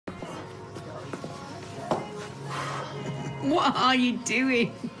What are you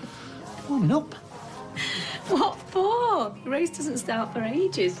doing? Warming up. What for? The race doesn't start for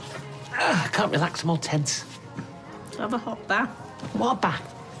ages. I can't relax, I'm all tense. Have a hot bath. What a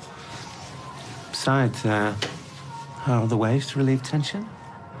bath? Besides, how are the waves to relieve tension?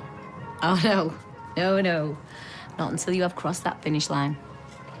 Oh, no. No, no. Not until you have crossed that finish line.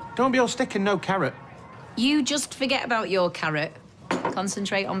 Don't be all stick and no carrot. You just forget about your carrot.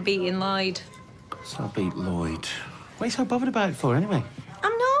 Concentrate on beating Lloyd. So I'll beat Lloyd. What are you so bothered about it for, anyway?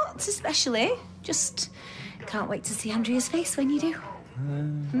 I'm not, especially. Just can't wait to see Andrea's face when you do.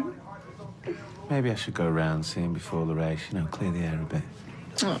 Maybe I should go round, see him before the race, you know, clear the air a bit.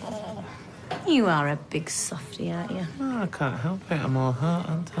 Oh, you are a big softie, aren't you? Oh, I can't help it. I'm all hurt,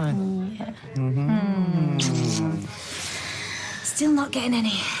 aren't I? Yeah. Still not getting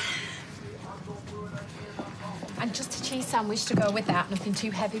any. And just a cheese sandwich to go with that. Nothing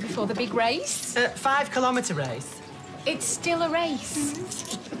too heavy before the big race. 5-kilometre race. It's still a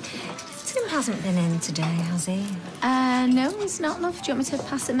race. Tim hasn't been in today, has he? No, he's not, love. Do you want me to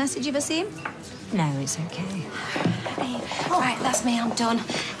pass a message if I see him? No, it's okay. Right, that's me, I'm done.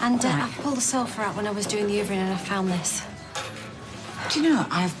 And I pulled the sofa out when I was doing the hoovering and I found this. Do you know,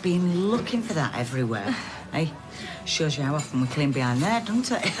 I've been looking for that everywhere. Hey, shows you how often we clean behind there, doesn't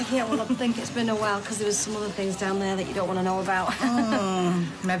it? Yeah, well, I think it's been a while because there was some other things down there that you don't want to know about.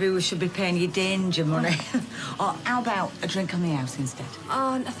 Maybe we should be paying you danger money. Or how about a drink on the house instead?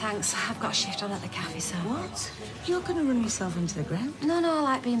 Oh, no, thanks. I've got a shift on at the cafe, so... What? You're going to run yourself into the ground? No, I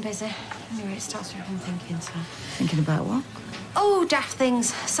like being busy. Anyway, it starts with I'm thinking, so... Thinking about what? Oh, daft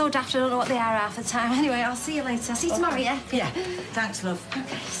things. So daft I don't know what they are half the time. Anyway, I'll see you later. See you tomorrow, yeah? Yeah. Thanks, love.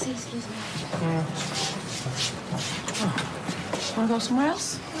 OK, see you, excuse me. Want to go somewhere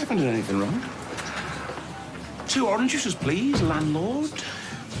else? I haven't done anything wrong. 2 orange juices, please, landlord.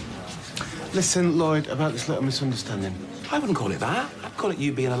 Listen, Lloyd, about this little misunderstanding. I wouldn't call it that. I'd call it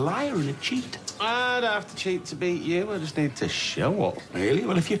you being a liar and a cheat. I don't have to cheat to beat you. I just need to show up. Really?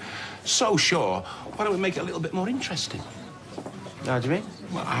 Well, if you're so sure, why don't we make it a little bit more interesting? How do you mean?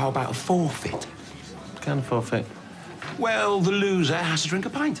 Well, how about a forfeit? What kind of forfeit? Well, the loser has to drink a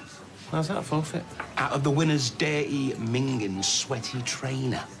pint. How's that a forfeit? Out of the winner's dirty, minging, sweaty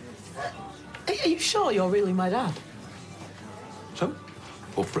trainer. Are you sure you're really my dad? So,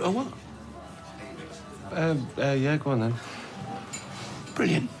 up for it or what? Yeah, go on then.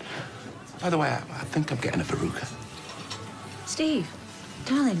 Brilliant. By the way, I think I'm getting a Veruca. Steve,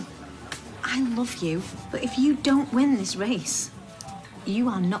 darling, I love you, but if you don't win this race, you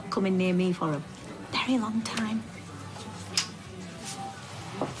are not coming near me for a very long time.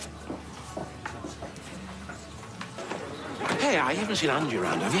 Hey, I haven't seen Angie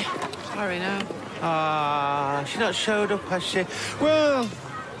around, have you? Sorry, no. She not showed up, has she? Well,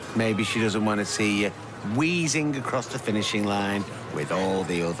 maybe she doesn't want to see you wheezing across the finishing line with all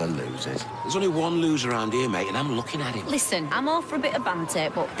the other losers. There's only one loser around here, mate, and I'm looking at him. Listen, I'm all for a bit of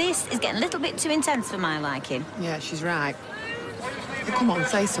banter, but this is getting a little bit too intense for my liking. Yeah, she's right. Come on,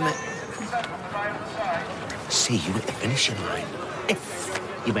 say something. See you at the finishing line. If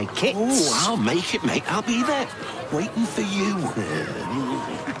you make it. Oh, I'll make it, mate. I'll be there, waiting for you.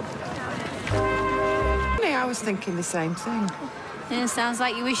 I was thinking the same thing. Yeah, sounds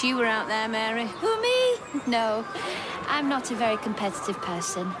like you wish you were out there, Mary. Who, me? No, I'm not a very competitive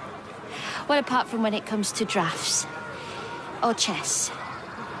person. Well, apart from when it comes to drafts, or chess,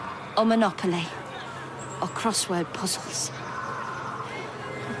 or Monopoly, or crossword puzzles.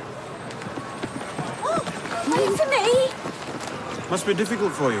 Oh, wait for me! Must be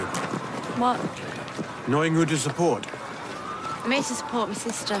difficult for you, What? knowing who to support. I'm here to support my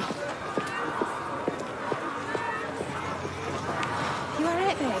sister. You all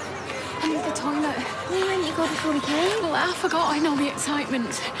right, babe? I need the toilet. Why didn't you go before we came? Well, I forgot in all the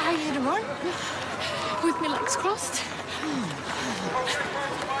excitement. How you gonna run? With my legs crossed.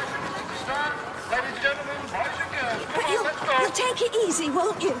 But you'll take it easy,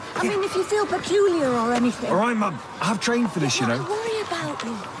 won't you? I mean, if you feel peculiar or anything. All right, Mum. I've trained for this, you know. Don't worry about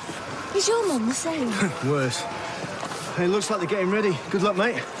you. Is your mum the same? Worse. Hey, looks like they're getting ready. Good luck,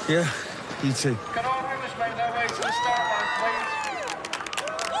 mate. Yeah, you too. Can all runners make their way to the start line, please?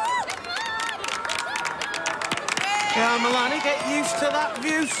 Yeah, Milani, get used to that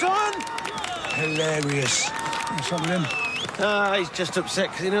view, son. Hilarious. What's up with him? He's just upset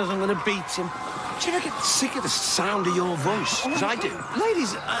because he knows I'm going to beat him. Do you ever get sick of the sound of your voice? As I do.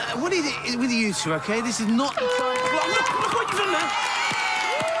 Ladies, what is it with you two, OK? This is not the time... Look what you've done now.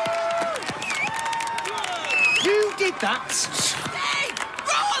 You did that.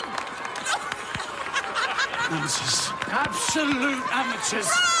 Run! Amateurs. Absolute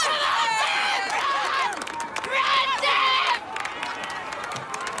amateurs.